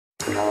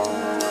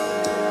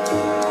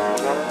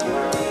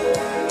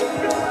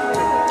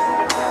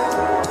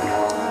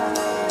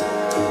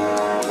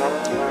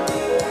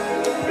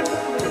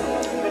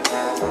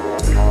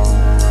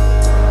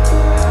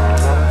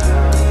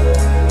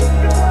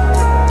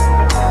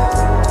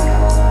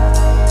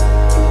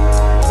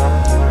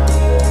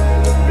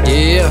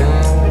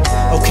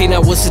Okay,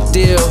 now what's the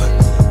deal?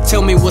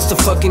 Tell me what's the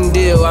fucking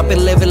deal? I've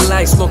been living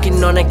life,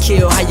 smoking on that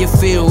kill. How you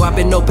feel? I've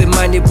been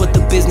open-minded, but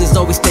the business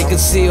always stay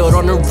concealed.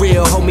 On the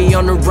real, homie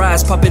on the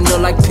rise, popping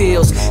up like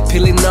pills.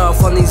 Peeling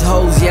off on these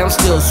hoes, yeah, I'm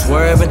still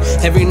swerving.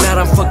 Every night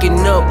I'm fucking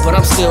up, but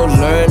I'm still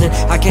learning.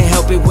 I can't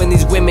help it when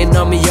these women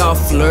on me all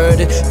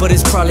flirting, but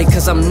it's probably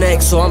cause I'm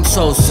next, so I'm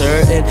so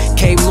certain.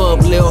 Came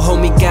up, lil'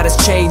 homie got his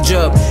change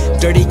up.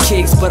 Dirty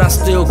kicks, but I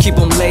still keep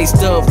them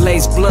laced up.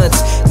 Laced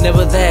blunts,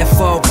 never that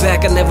fall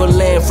back. I never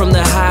land from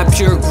the high,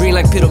 pure green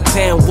like Peter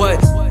Pan. What?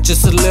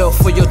 Just a little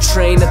for your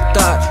train of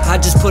thought. I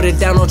just put it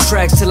down on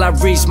tracks till I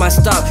reach my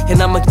stop,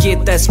 and I'ma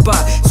get that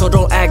spot. So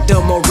don't act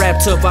dumb or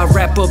wrapped up. I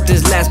wrap up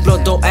this last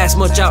blunt. Don't ask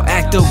much, I'll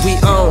act up. We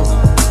own.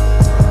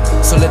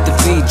 So let the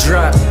beat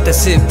drop.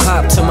 That's hip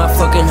hop till my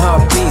fucking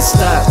heartbeat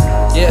stop.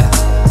 Yeah.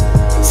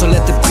 So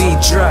let the beat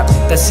drop.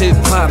 That's hip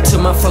hop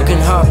till my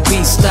fucking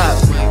heartbeat stop.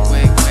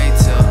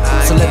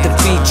 So let the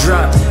beat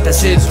drop.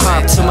 That's hip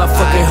hop till my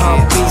fucking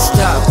heartbeat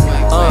stop.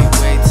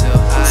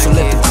 So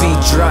let the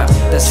beat drop.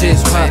 That's hip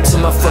hop till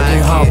my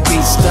fucking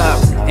heartbeat stop.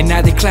 And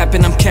now they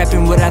clapping, I'm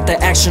capping without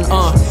the action.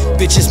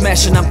 Bitches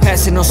smashing, I'm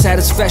passing, no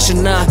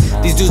satisfaction.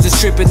 These dudes is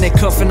tripping, they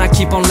cuffing, I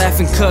keep on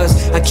laughing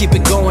cause I keep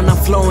it going, I'm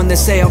flowing. They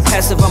say I'm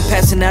passive, I'm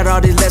passing out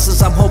all these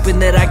lessons. I'm hoping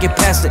that I get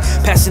past it.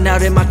 Passing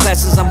out in my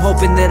classes, I'm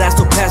hoping that I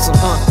still pass them.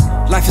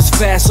 Life is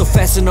fast, so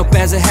fasten up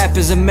as it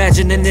happens.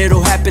 Imagining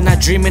it'll happen, I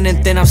dreaming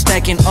and then I'm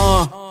stacking.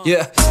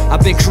 Yeah,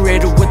 I've been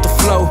creative with the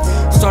flow.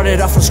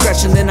 Started off from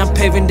scratch and then I'm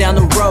paving down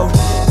the road.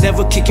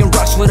 Never kicking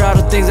rocks with all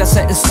the things I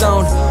set in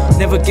stone.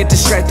 Never get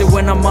distracted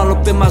when I'm all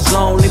up in my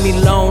zone. Leave me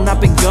alone,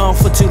 I've been gone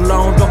for too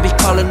long. Don't be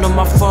calling on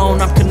my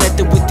phone, I'm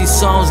connected with these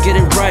songs. Get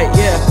it right,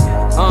 yeah.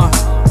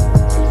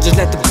 Just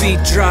let the beat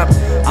drop.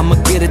 I'ma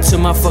get it till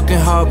my fucking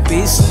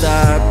heartbeat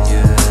stop.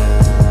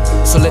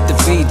 So let the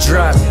beat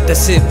drop.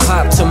 That's hip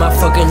hop till my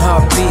fucking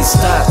heartbeat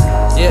stop.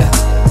 Yeah.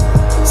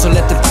 So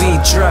let the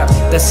beat drop.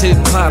 That's hip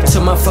hop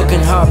till my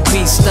fucking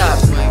heartbeat stop.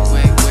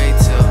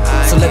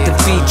 So let the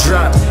beat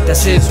drop.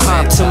 That's hip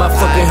hop till my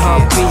fucking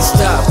heartbeat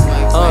stop.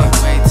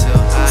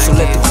 So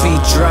let the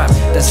beat drop.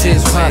 That's hip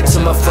hop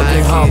till my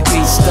fucking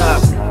heartbeat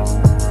stop.